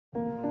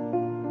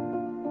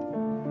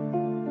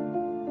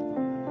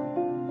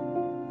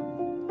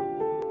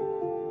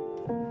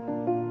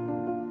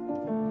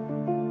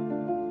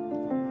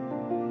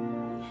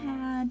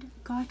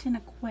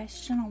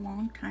question a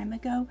long time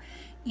ago,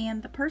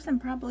 and the person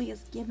probably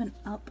has given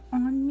up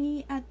on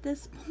me at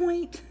this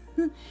point.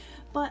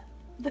 But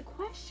the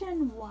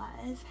question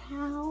was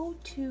how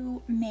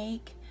to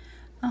make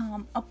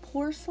a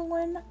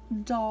porcelain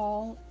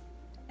doll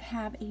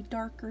have a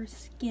darker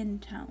skin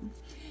tone.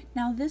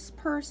 Now this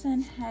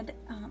person had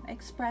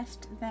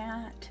expressed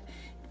that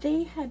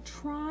they had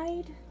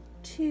tried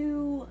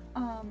to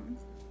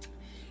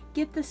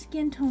get the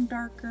skin tone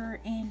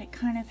darker and it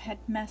kind of had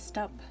messed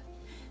up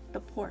the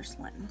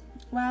porcelain.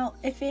 Well,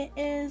 if it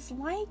is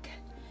like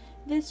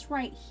this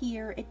right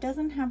here, it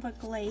doesn't have a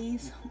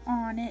glaze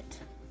on it.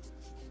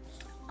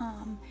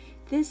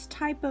 This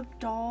type of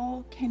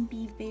doll can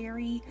be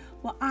very,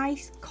 what I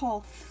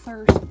call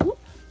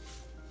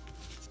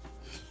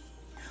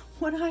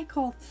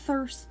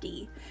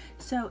thirsty.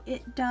 So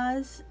it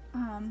does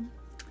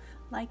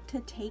like to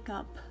take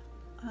up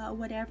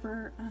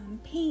whatever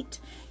paint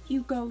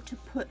you go to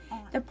put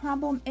on. The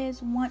problem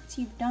is once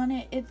you've done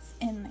it, it's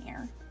in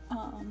there.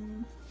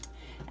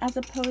 As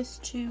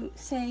opposed to,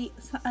 say,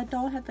 a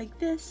doll head like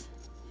this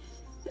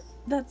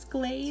that's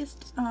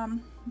glazed,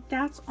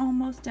 that's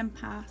almost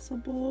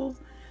impossible.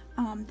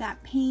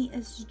 That paint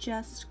is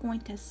just going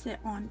to sit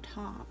on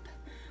top.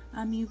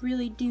 You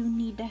really do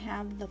need to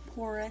have the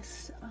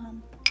porous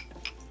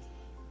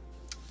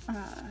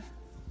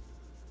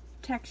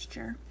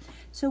texture.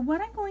 So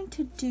what I'm going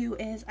to do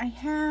is I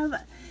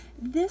have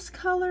this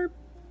color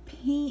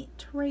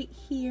paint right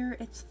here.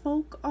 It's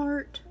Folk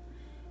Art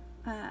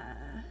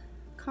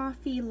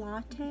Coffee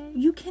Latte.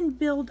 You can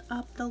build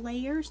up the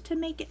layers to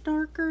make it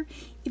darker.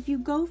 If you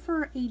go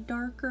for a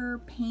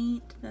darker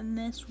paint than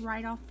this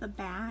right off the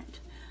bat,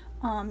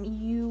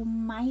 you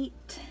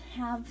might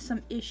have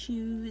some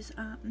issues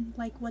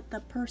like what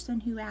the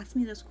person who asked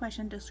me this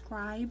question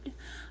described.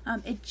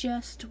 It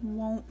just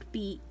won't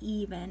be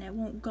even. It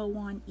won't go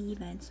on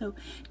even. So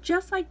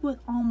just like with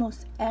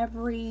almost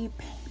every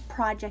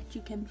project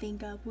you can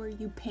think of where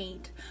you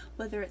paint,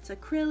 whether it's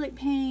acrylic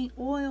paint,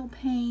 oil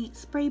paint,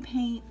 spray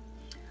paint,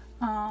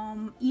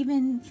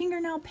 even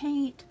fingernail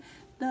paint,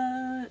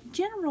 the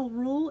general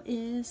rule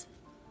is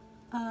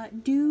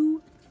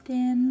do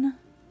thin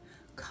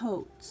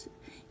coats.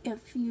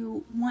 If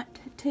you want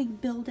to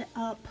build it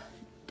up,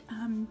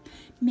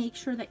 make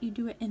sure that you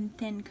do it in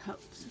thin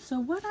coats. So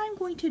what I'm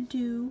going to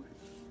do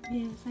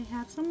is I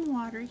have some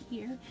water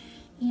here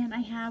and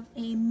I have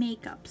a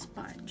makeup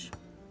sponge.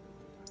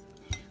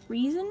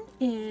 Reason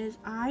is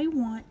I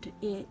want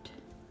it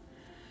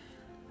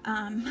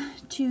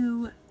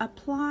to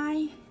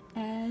apply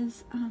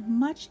as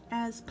much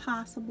as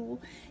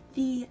possible.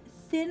 The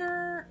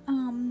thinner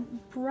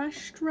brush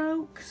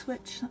strokes,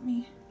 which let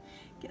me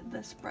get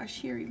this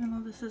brush here, even though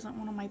this isn't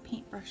one of my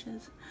paint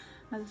brushes.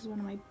 This is one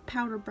of my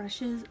powder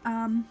brushes.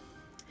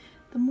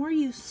 The more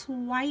you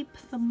swipe,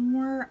 the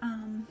more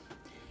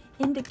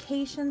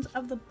indications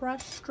of the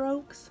brush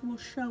strokes will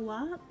show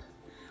up.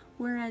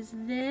 Whereas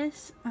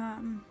this,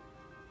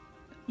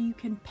 you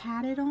can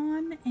pat it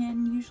on,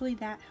 and usually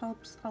that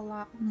helps a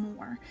lot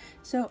more.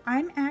 So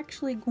I'm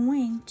actually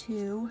going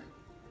to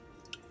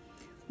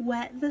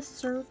wet the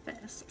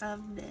surface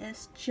of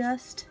this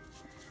just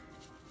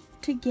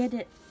to get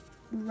it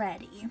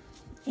ready.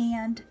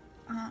 And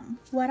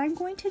what I'm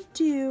going to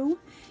do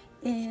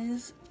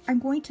is I'm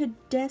going to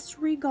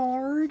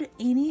disregard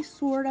any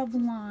sort of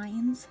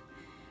lines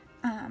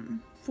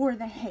for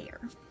the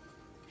hair.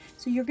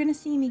 So you're going to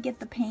see me get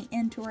the paint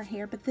into her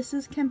hair, but this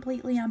is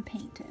completely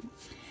unpainted.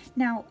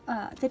 Now,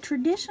 the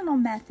traditional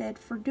method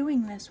for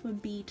doing this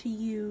would be to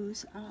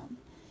use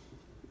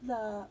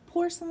the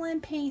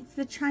porcelain paints,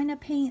 the china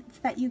paints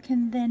that you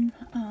can then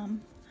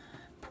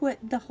put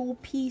the whole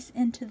piece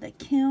into the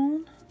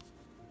kiln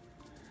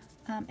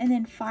and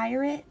then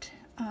fire it.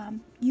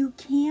 You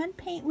can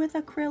paint with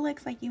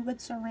acrylics like you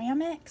would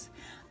ceramics.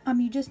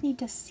 You just need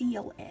to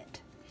seal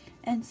it.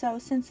 And so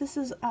since this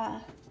is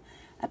a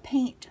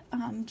paint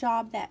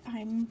job that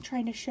I'm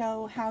trying to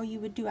show how you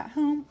would do at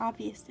home,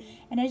 obviously.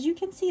 And as you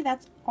can see,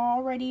 that's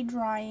already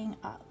drying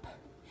up.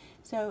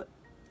 So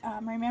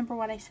remember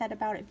what I said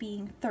about it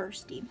being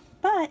thirsty.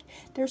 But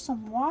there's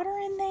some water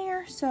in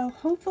there, so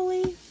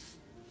hopefully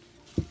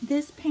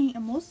this paint,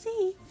 and we'll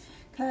see,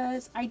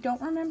 because I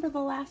don't remember the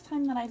last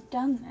time that I've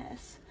done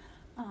this.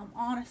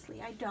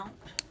 Honestly, I don't.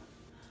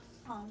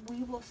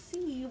 We will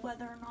see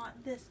whether or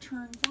not this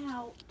turns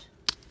out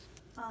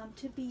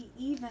to be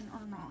even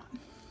or not.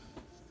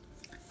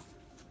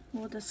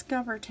 We'll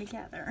discover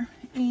together.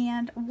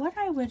 And what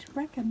I would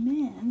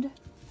recommend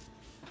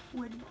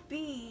would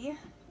be,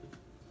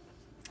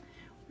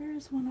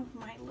 where's one of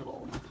my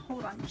little,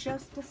 hold on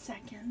just a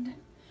second.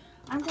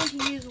 I'm going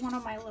to use one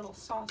of my little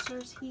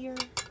saucers here,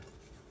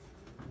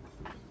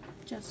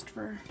 just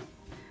for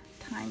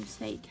time's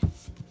sake.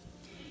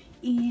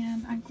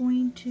 And I'm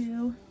going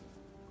to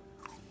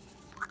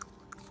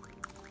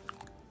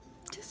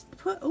just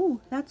put, oh,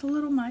 that's a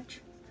little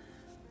much.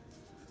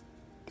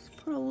 Just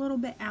put a little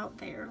bit out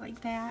there like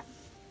that.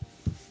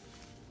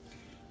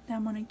 Then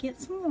I'm going to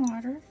get some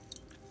water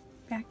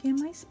back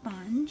in my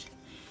sponge.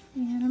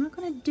 And I'm not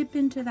going to dip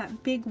into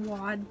that big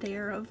wad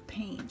there of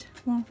paint.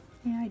 Well,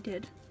 yeah, I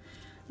did.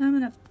 And I'm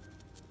going to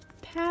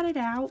pat it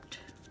out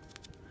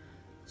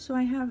so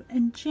I have,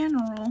 in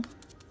general,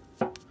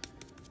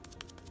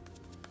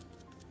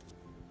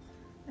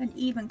 an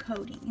even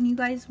coating. And you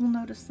guys will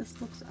notice this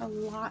looks a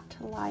lot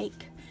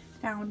like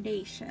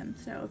foundation.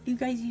 So if you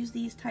guys use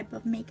these type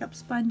of makeup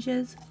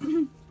sponges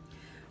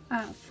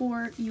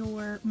for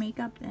your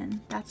makeup,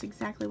 then that's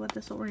exactly what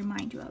this will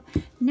remind you of.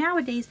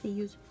 Nowadays they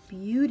use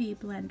beauty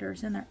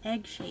blenders and they're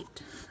egg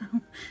shaped.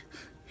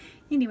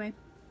 Anyway,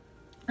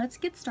 let's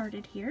get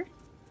started here,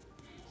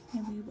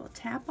 and we will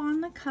tap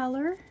on the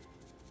color.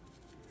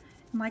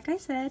 And like I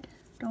said,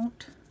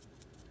 don't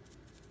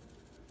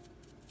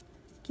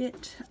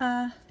get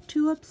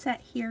too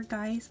upset here,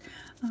 guys.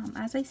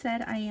 As I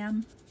said, I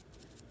am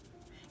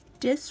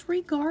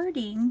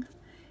disregarding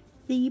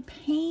the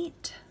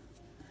paint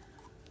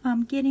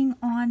getting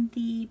on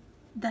the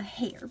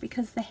hair,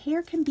 because the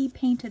hair can be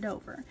painted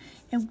over,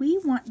 and we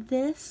want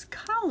this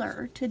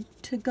color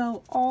to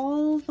go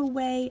all the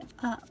way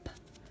up.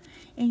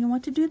 And you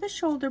want to do the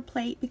shoulder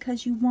plate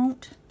because you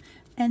won't,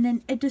 and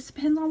then it just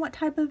depends on what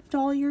type of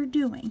doll you're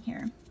doing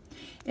here.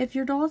 If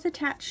your doll is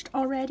attached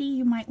already,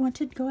 you might want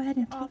to go ahead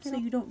and take it so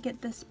you don't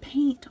get this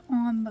paint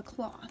on the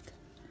cloth.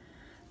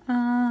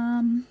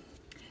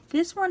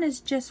 This one is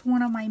just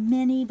one of my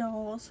mini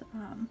dolls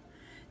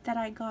that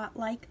I got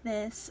like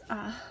this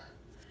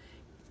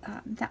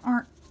that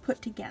aren't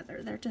put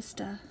together. They're just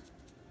a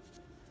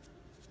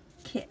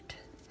kit,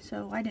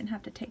 so I didn't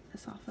have to take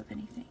this off of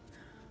anything.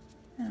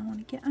 And I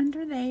want to get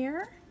under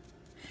there.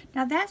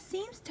 Now that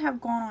seems to have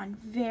gone on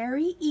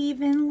very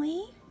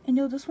evenly, and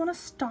you'll just want to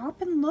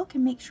stop and look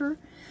and make sure.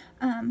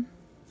 I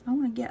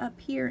want to get up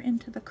here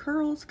into the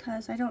curls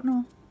because I don't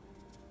know.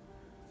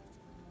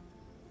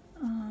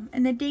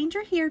 And the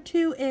danger here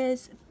too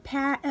is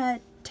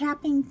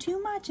tapping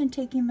too much and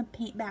taking the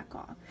paint back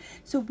off.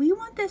 So we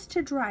want this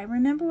to dry.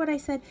 Remember what I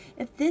said,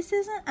 if this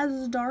isn't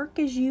as dark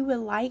as you would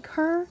like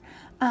her,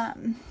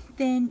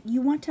 then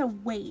you want to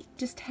wait.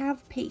 Just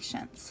have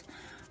patience.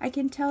 I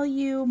can tell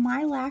you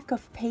my lack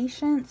of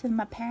patience in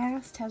my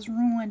past has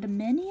ruined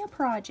many a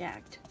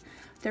project.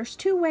 There's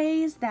two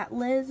ways that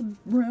Liz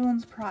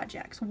ruins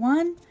projects.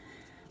 One,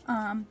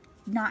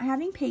 not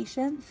having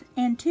patience,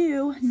 and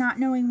two, not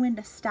knowing when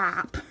to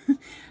stop.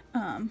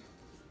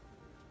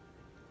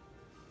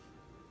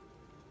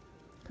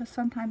 Because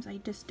sometimes I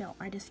just don't.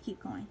 I just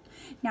keep going.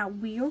 Now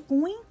we are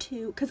going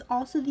to, because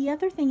also the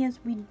other thing is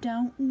we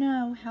don't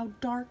know how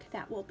dark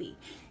that will be.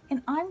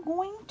 And I'm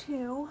going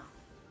to,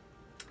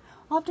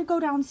 I'll have to go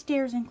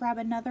downstairs and grab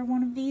another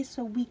one of these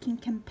so we can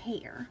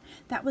compare.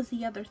 That was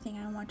the other thing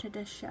I wanted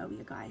to show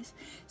you guys.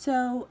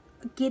 So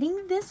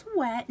getting this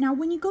wet. Now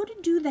when you go to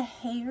do the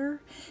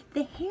hair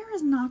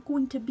is not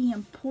going to be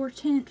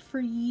important for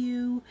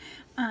you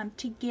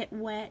to get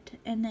wet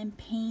and then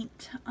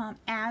paint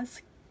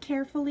as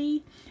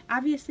carefully.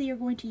 Obviously you're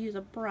going to use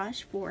a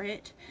brush for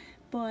it,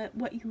 but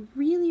what you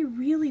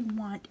really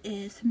want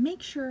is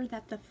make sure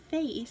that the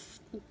face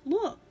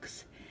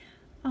looks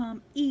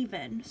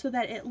even, so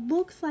that it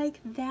looks like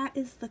that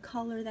is the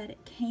color that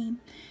it came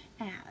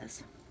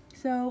as.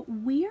 So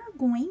we are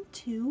going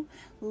to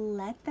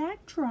let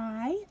that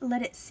dry,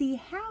 let it see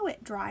how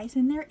it dries,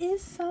 and there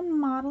is some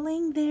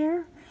modeling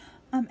there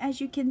as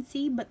you can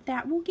see, but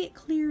that will get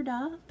cleared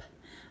up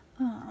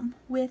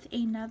with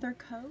another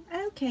coat.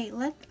 Okay,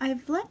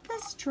 I've let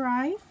this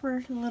dry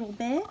for a little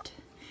bit,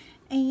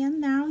 and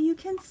now you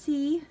can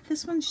see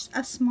this one's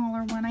a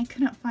smaller one. I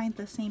couldn't find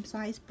the same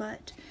size,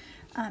 but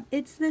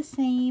it's the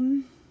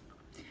same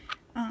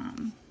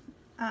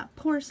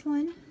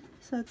porcelain,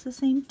 so it's the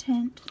same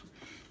tint.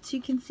 So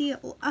you can see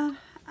a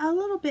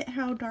little bit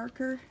how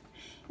darker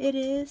it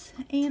is,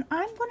 and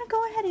I'm going to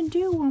go ahead and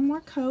do one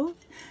more coat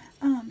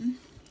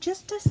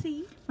just to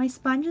see. My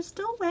sponge is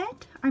still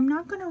wet. I'm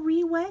not going to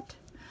re-wet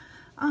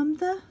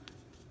the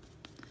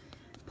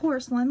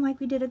porcelain like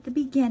we did at the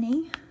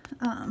beginning.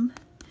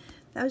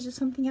 That was just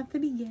something at the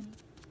beginning.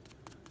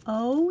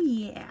 Oh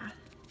yeah.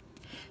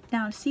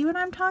 Now see what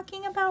I'm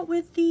talking about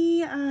with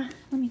the,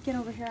 let me get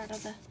over here out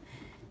of the,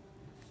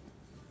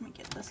 let me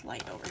get this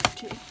light over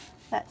here too.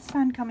 That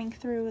sun coming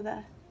through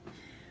the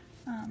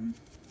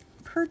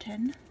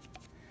curtain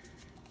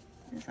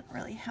doesn't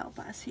really help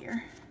us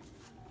here.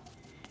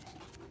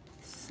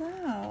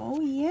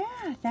 So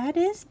yeah, that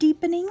is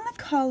deepening the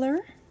color,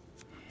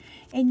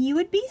 and you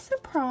would be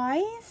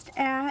surprised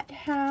at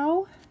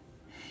how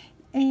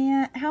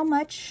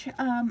much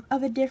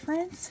of a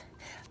difference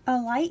a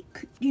light,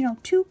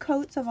 two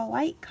coats of a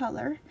light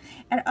color,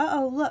 and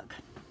look,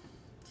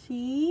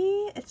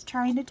 see, it's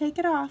trying to take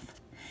it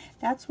off.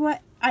 That's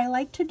what I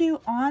like to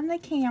do on the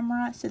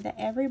camera so that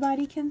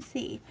everybody can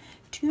see.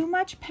 Too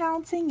much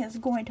pouncing is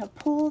going to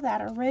pull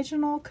that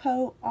original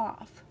coat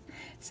off.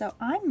 So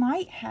I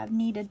might have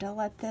needed to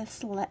let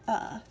this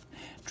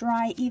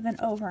dry even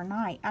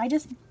overnight. I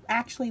just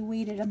actually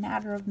waited a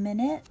matter of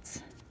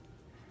minutes,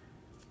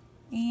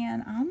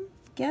 and I'm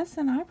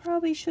guessing I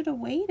probably should have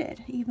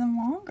waited even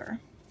longer.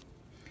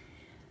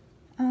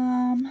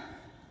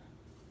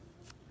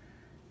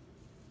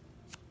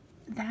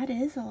 that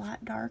is a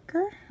lot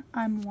darker.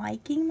 I'm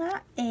liking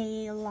that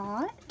a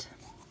lot.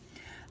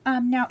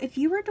 Now, if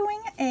you were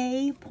doing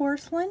a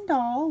porcelain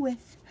doll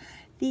with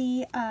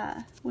the,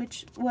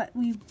 what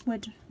we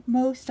would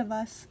most of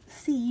us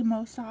see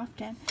most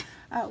often,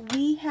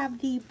 we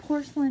have the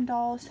porcelain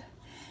dolls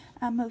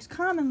most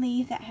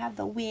commonly that have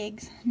the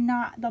wigs,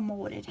 not the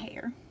molded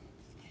hair.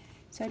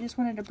 So I just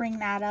wanted to bring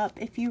that up.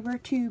 If you were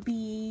to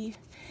be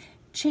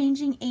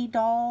changing a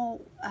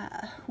doll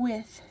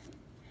with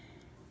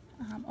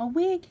a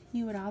wig,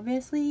 you would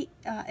obviously,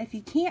 if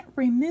you can't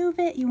remove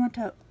it, you want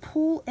to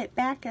pull it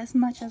back as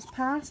much as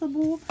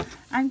possible.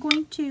 I'm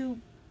going to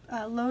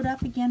load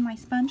up again my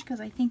sponge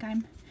because I think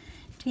I'm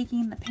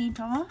taking the paint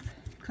off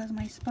because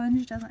my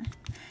sponge doesn't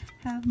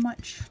have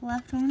much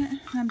left on it.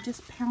 I'm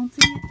just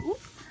pouncing it. Ooh,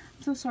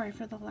 I'm so sorry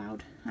for the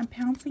loud. I'm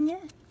pouncing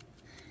it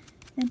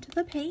into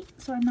the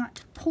paint so I'm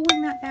not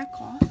pulling that back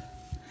off.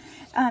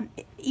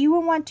 You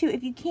will want to,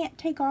 if you can't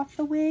take off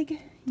the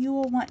wig, you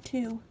will want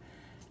to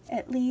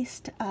at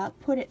least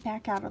put it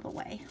back out of the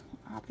way,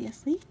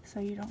 obviously, so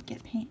you don't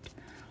get paint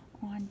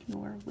on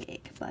your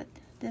wig. But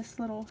this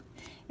little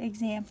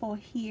example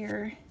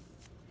here,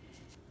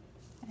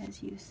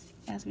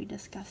 as we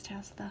discussed,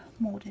 has the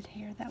molded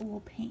hair that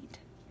we'll paint.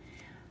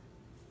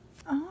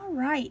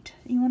 Alright,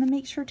 you want to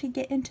make sure to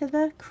get into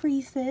the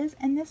creases,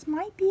 and this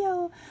might be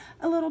a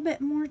little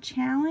bit more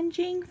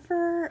challenging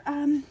for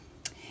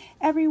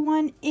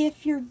everyone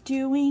if you're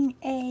doing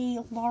a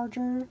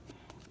larger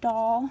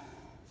doll.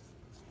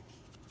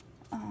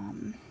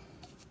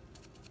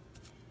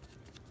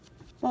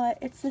 But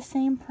it's the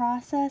same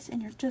process,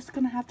 and you're just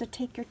going to have to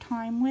take your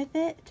time with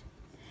it.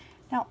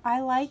 Now, I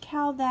like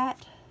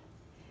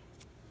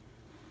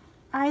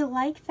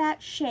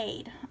that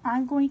shade.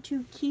 I'm going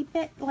to keep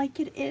it like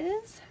it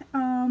is.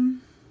 I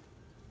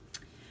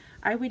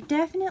would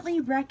definitely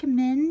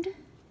recommend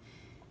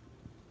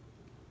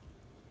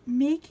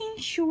making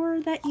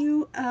sure that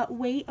you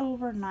wait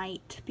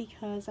overnight,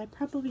 because I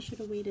probably should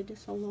have waited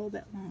just a little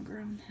bit longer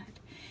on that.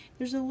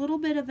 There's a little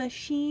bit of a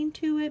sheen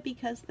to it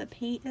because the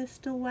paint is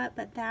still wet,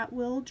 but that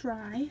will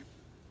dry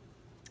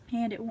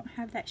and it won't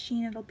have that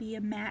sheen. It'll be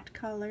a matte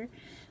color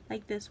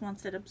like this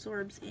once it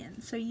absorbs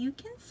in. So you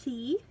can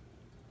see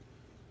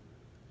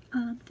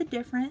the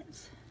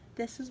difference.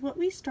 This is what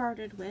we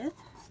started with,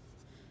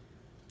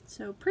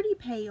 so pretty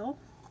pale,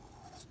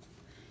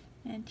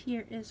 and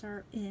here is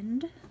our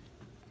end,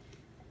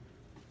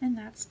 and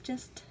that's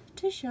just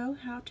to show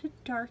how to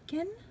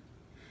darken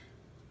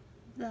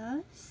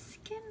the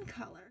skin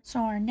color.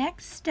 So our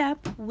next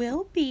step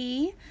will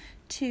be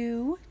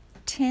to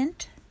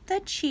tint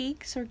the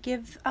cheeks, or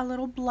give a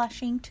little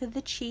blushing to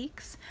the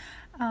cheeks,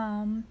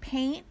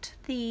 paint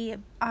the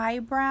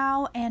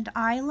eyebrow and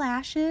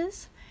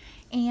eyelashes,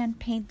 and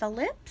paint the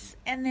lips,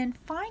 and then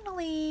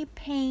finally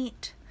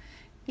paint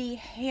the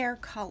hair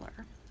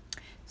color.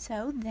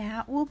 So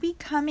that will be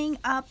coming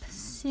up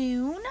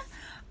soon.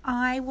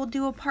 I will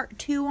do a part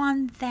 2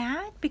 on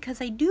that,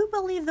 because I do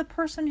believe the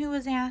person who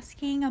was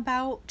asking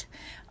about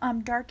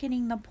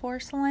darkening the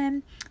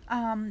porcelain,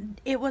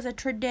 it was a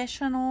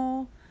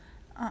traditional,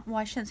 well,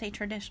 I shouldn't say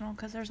traditional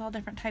because there's all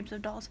different types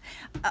of dolls.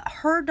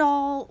 Her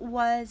doll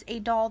was a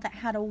doll that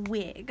had a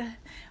wig.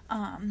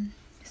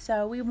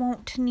 So we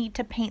won't need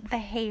to paint the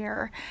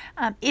hair.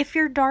 If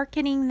you're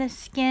darkening the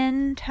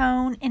skin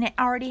tone and it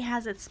already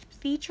has its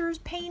features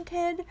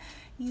painted,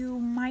 you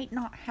might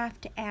not have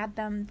to add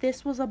them.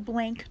 This was a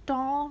blank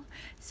doll,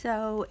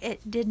 so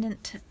it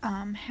didn't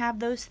have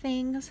those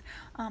things.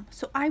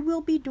 So I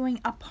will be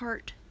doing a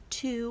part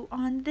 2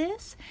 on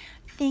this.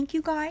 Thank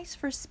you guys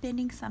for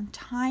spending some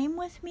time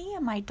with me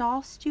in my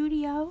doll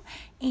studio,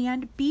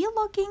 and be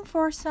looking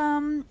for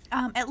some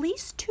at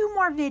least 2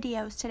 more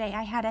videos today.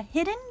 I had a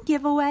hidden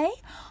giveaway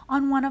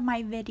on one of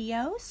my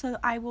videos, so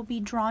I will be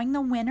drawing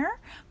the winner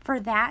for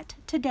that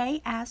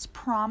today as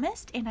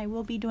promised, and I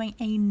will be doing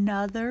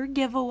another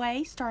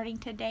giveaway starting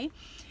today.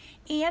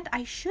 And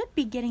I should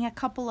be getting a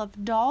couple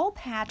of doll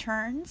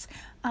patterns,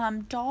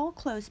 doll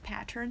clothes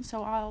patterns,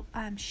 so I'll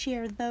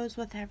share those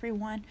with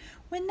everyone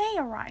when they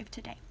arrive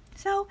today.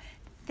 So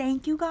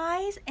thank you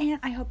guys,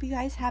 and I hope you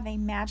guys have a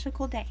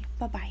magical day.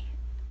 Bye-bye.